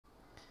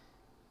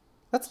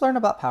Let's learn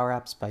about Power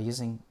Apps by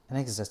using an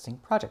existing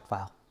project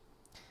file.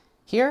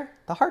 Here,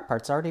 the hard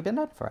part's already been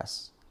done for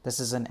us. This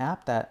is an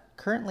app that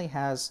currently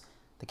has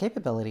the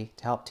capability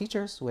to help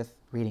teachers with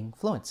reading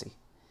fluency.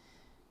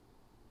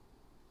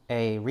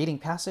 A reading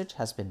passage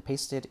has been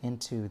pasted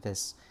into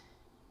this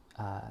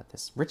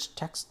rich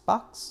text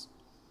box.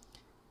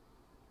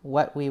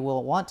 What we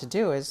will want to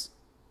do is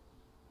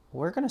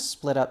we're going to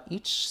split up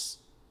each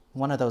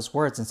one of those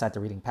words inside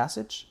the reading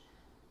passage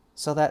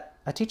so that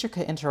a teacher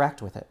could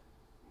interact with it.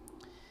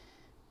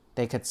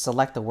 They could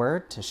select the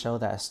word to show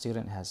that a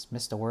student has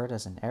missed a word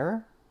as an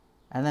error.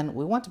 And then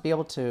we want to be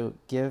able to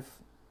give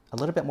a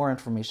little bit more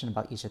information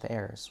about each of the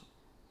errors.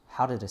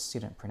 How did a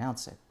student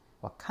pronounce it?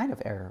 What kind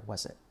of error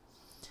was it?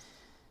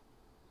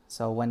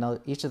 So when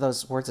each of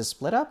those words is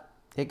split up,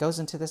 it goes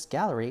into this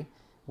gallery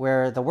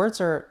where the words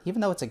are, even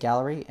though it's a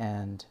gallery,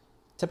 and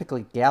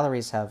typically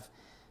galleries have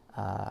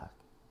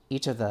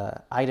each of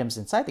the items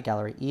inside the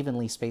gallery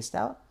evenly spaced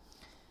out,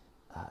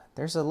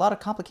 there's a lot of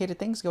complicated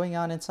things going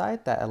on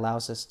inside that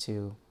allows us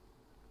to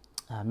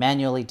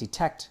manually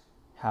detect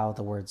how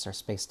the words are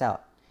spaced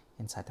out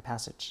inside the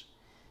passage.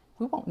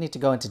 We won't need to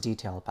go into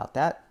detail about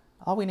that.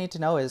 All we need to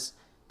know is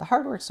the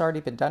hard work's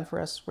already been done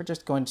for us. We're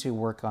just going to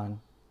work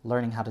on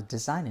learning how to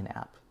design an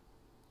app.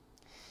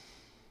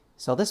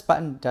 So this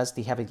button does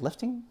the heavy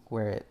lifting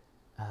where it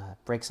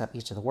breaks up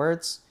each of the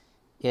words.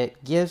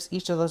 It gives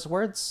each of those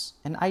words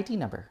an ID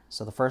number.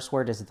 So the first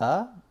word is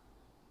the,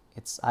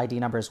 its ID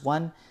number is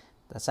 1.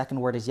 The second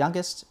word is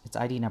youngest, its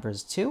ID number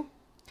is 2.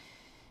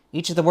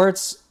 Each of the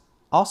words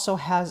also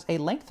has a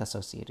length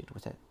associated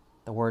with it.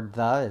 The word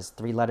the is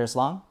 3 letters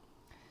long.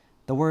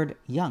 The word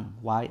young,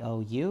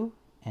 Y-O-U-N-G-E-S-T,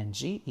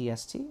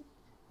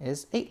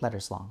 is 8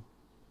 letters long.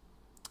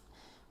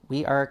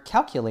 We are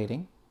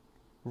calculating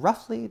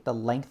roughly the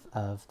length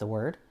of the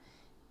word,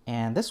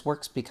 and this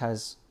works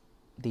because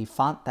the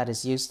font that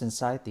is used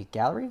inside the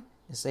gallery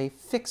is a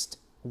fixed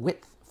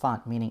width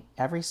font, meaning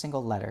every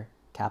single letter,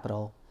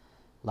 capital,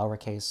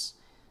 lowercase,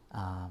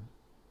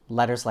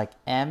 letters like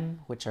M,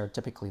 which are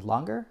typically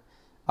longer,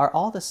 are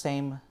all the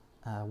same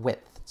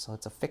width. So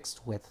it's a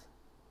fixed width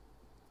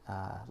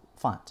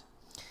font.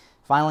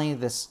 Finally,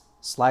 this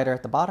slider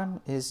at the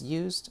bottom is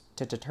used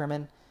to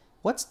determine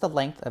what's the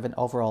length of an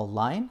overall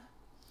line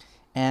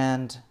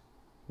and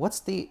what's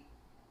the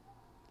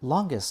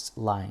longest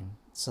line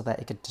so that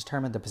it could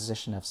determine the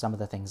position of some of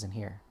the things in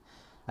here.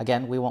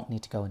 Again, we won't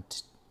need to go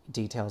into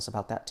details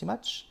about that too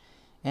much.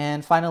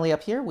 And finally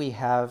up here we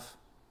have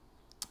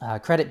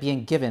credit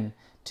being given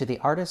to the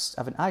artist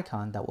of an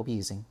icon that we'll be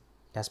using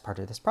as part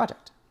of this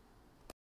project.